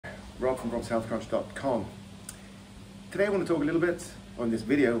Rob from robshealthcrunch.com. Today I want to talk a little bit, or in this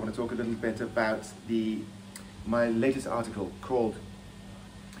video I want to talk a little bit about my latest article called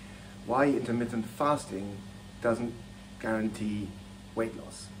Why Intermittent Fasting Doesn't Guarantee Weight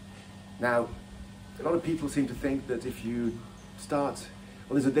Loss. Now, a lot of people seem to think that if you start,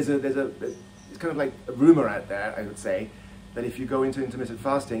 well, it's kind of like a rumor out there, I would say, that if you go into intermittent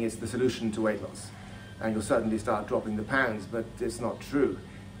fasting, it's the solution to weight loss. And you'll suddenly start dropping the pounds, but it's not true.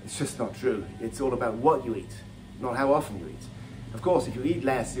 It's just not true. It's all about what you eat, not how often you eat. Of course, if you eat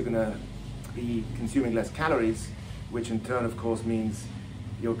less, you're going to be consuming less calories, which in turn, of course, means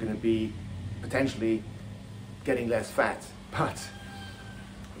you're going to be potentially getting less fat. But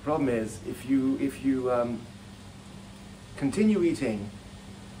the problem is, if you continue eating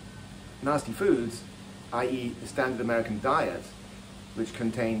nasty foods, i.e. the standard American diet, which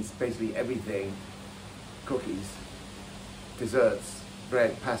contains basically everything, cookies, desserts,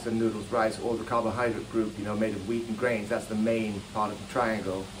 bread, pasta, noodles, rice, all the carbohydrate group, made of wheat and grains. That's the main part of the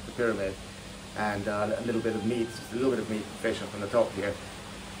triangle, the pyramid, and a little bit of meat, just a little bit of meat, fish up on the top here.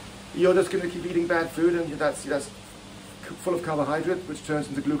 You're just going to keep eating bad food, and that's full of carbohydrate, which turns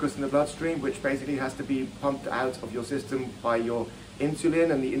into glucose in the bloodstream, which basically has to be pumped out of your system by your insulin,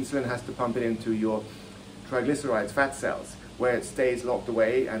 and the insulin has to pump it into your triglycerides, fat cells, where it stays locked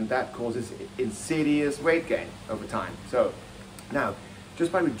away, and that causes insidious weight gain over time. So now, just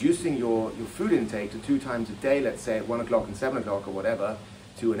by reducing your food intake to 2 times a day, let's say at 1 o'clock and 7 o'clock or whatever,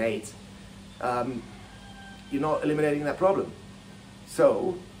 2 and 8, you're not eliminating that problem.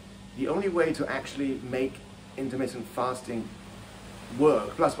 So the only way to actually make intermittent fasting work,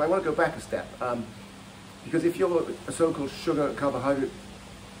 plus I want to go back a step, because if you're a so-called sugar carbohydrate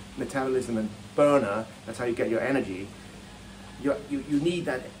metabolism and burner, that's how you get your energy. You need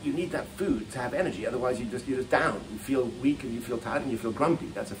that food to have energy. Otherwise, you're just down. You feel weak and you feel tired and you feel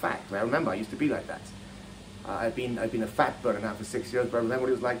grumpy. That's a fact. I remember I used to be like that. I've been a fat burner now for 6 years, but I remember what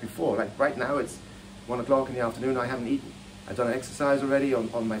it was like before. Like right now, it's 1 o'clock in the afternoon. I haven't eaten. I've done an exercise already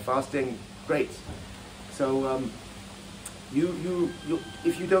on my fasting. Great. So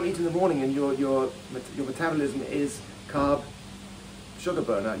if you don't eat in the morning and your metabolism is carb sugar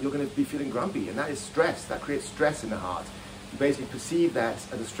burner, you're going to be feeling grumpy, and that is stress. That creates stress in the heart. You basically perceive that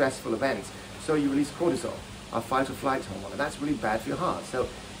as a stressful event, so you release cortisol, our fight or flight hormone, and that's really bad for your heart. So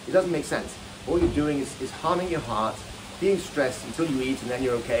it doesn't make sense. All you're doing is harming your heart, being stressed until you eat, and then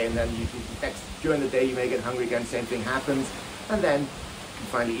you're okay, and then during the day you may get hungry again, same thing happens, and then you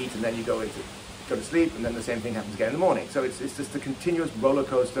finally eat, and then you go to sleep, and then the same thing happens again in the morning. So it's just a continuous roller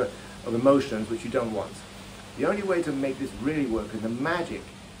coaster of emotions which you don't want. The only way to make this really work, and the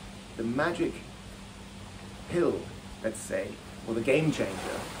magic pill, let's say, or the game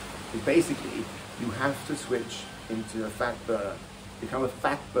changer, is basically you have to switch into a fat burner, become a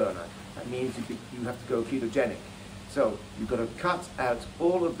fat burner. That means you have to go ketogenic. So you've got to cut out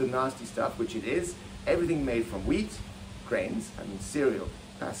all of the nasty stuff, which it is, everything made from wheat, grains, cereal,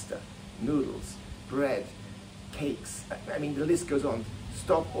 pasta, noodles, bread, cakes, the list goes on.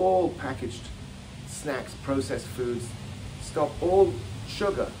 Stop all packaged snacks, processed foods, stop all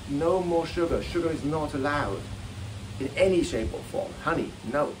sugar, no more sugar. Sugar is not allowed in any shape or form. Honey,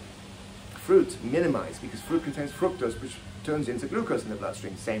 no. Fruit, minimize, because fruit contains fructose, which turns into glucose in the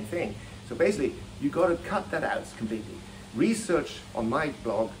bloodstream, same thing. So basically, you've got to cut that out completely. Research on my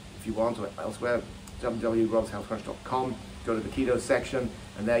blog, if you want, or elsewhere, www.robshealthcrunch.com, go to the keto section,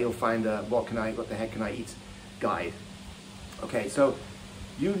 and there you'll find what the heck can I eat guide. Okay, so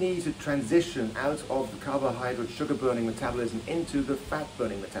you need to transition out of the carbohydrate sugar burning metabolism into the fat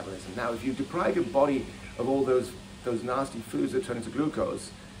burning metabolism. Now, if you deprive your body of all those nasty foods that turn into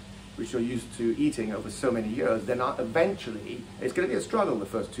glucose, which you're used to eating over so many years, then eventually, it's going to be a struggle the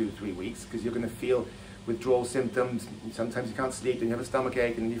first 2-3 weeks, because you're going to feel withdrawal symptoms. Sometimes you can't sleep, and you have a stomach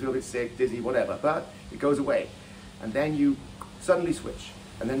ache, and you feel a bit sick, dizzy, whatever, but it goes away. And then you suddenly switch,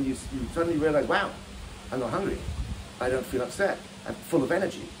 and then you suddenly realize, wow, I'm not hungry. I don't feel upset. I'm full of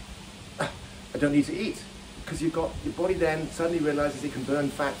energy. I don't need to eat. Because your body then suddenly realizes it can burn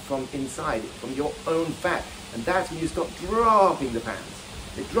fat from inside, from your own fat. And that's when you stop dropping the pounds.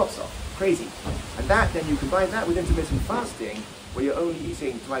 It drops off. Crazy. And then you combine that with intermittent fasting, where you're only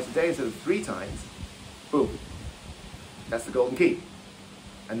eating twice a day instead of 3 times. Boom. That's the golden key.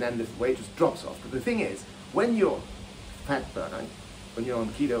 And then the weight just drops off. But the thing is, when you're fat burning, when you're on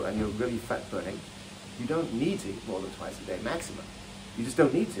keto and you're really fat burning, you don't need to eat more than twice a day maximum. You just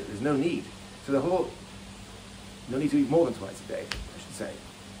don't need to. There's no need. So no need to eat more than twice a day, I should say.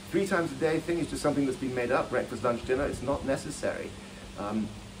 3 times a day thing is just something that's been made up, breakfast, lunch, dinner. It's not necessary. And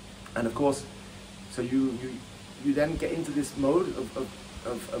of course, so you then get into this mode of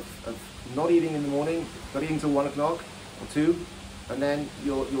of not eating in the morning, not eating till 1 o'clock or 2, and then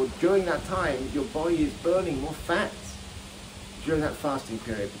you're during that time your body is burning more fat during that fasting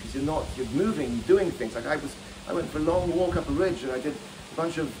period, because you're moving, doing things. Like I went for a long walk up a ridge and I did a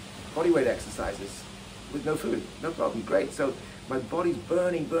bunch of bodyweight exercises with no food, no problem, great. So my body's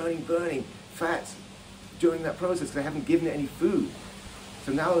burning fat during that process because I haven't given it any food.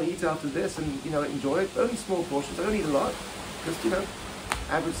 So now I'll eat after this and, you know, enjoy it. Only small portions, I don't eat a lot, just, you know,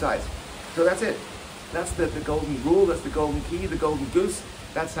 average size. So that's it. That's the golden rule, that's the golden key, the golden goose.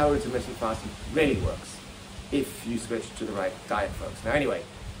 That's how intermittent fasting really works, if you switch to the right diet, folks. Now anyway,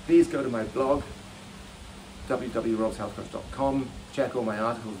 please go to my blog, www.robshealthcoach.com, check all my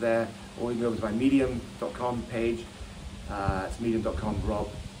articles there, or you can go over to my medium.com page. It's medium.com Rob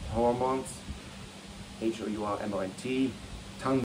Hormont, Hormont.